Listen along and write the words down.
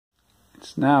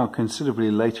It's now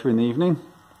considerably later in the evening,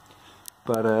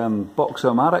 but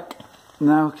Box-O-Matic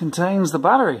now contains the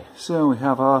battery. So we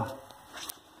have our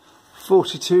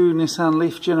 42 Nissan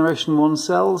Leaf Generation 1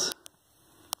 cells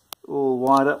all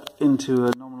wired up into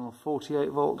a nominal 48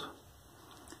 volt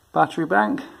battery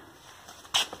bank,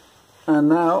 and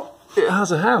now it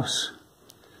has a house.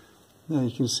 Now you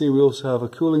can see we also have a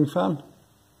cooling fan,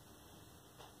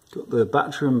 got the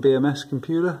Batrium BMS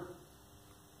computer.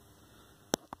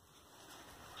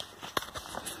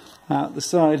 Out the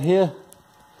side here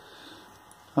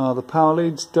are the power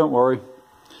leads. Don't worry,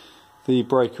 the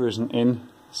breaker isn't in,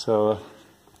 so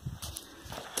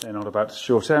they're not about to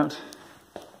short out.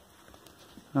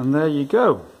 And there you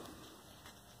go,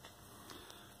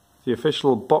 the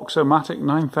official Box-O-Matic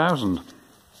 9000.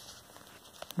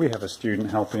 We have a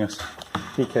student helping us.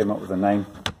 He came up with a name.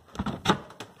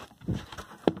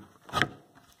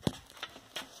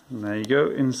 And there you go,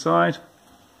 inside.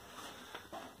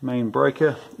 Main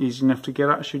breaker, easy enough to get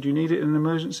at should you need it in an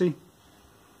emergency.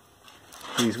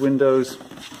 These windows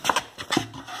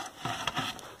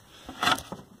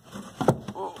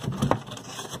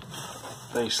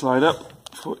they slide up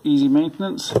for easy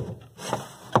maintenance.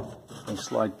 They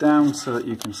slide down so that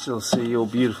you can still see your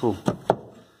beautiful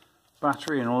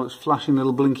battery and all its flashing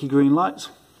little blinky green lights.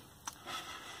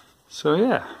 So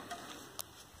yeah,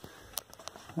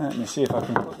 let me see if I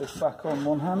can put this back on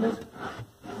one-handed.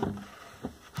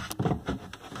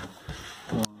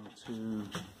 1, 2,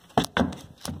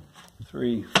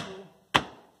 3, 4.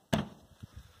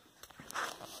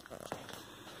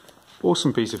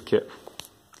 Awesome piece of kit.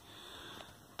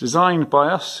 Designed by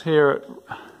us here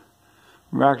at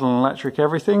Raglan Electric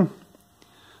Everything.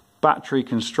 Battery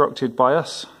constructed by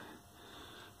us.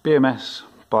 BMS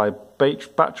by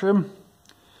Batrium.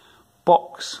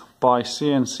 Box by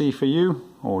CNC4U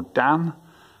or Dan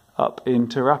up in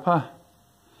Tarapa.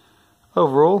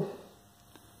 Overall,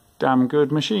 damn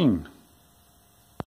good machine.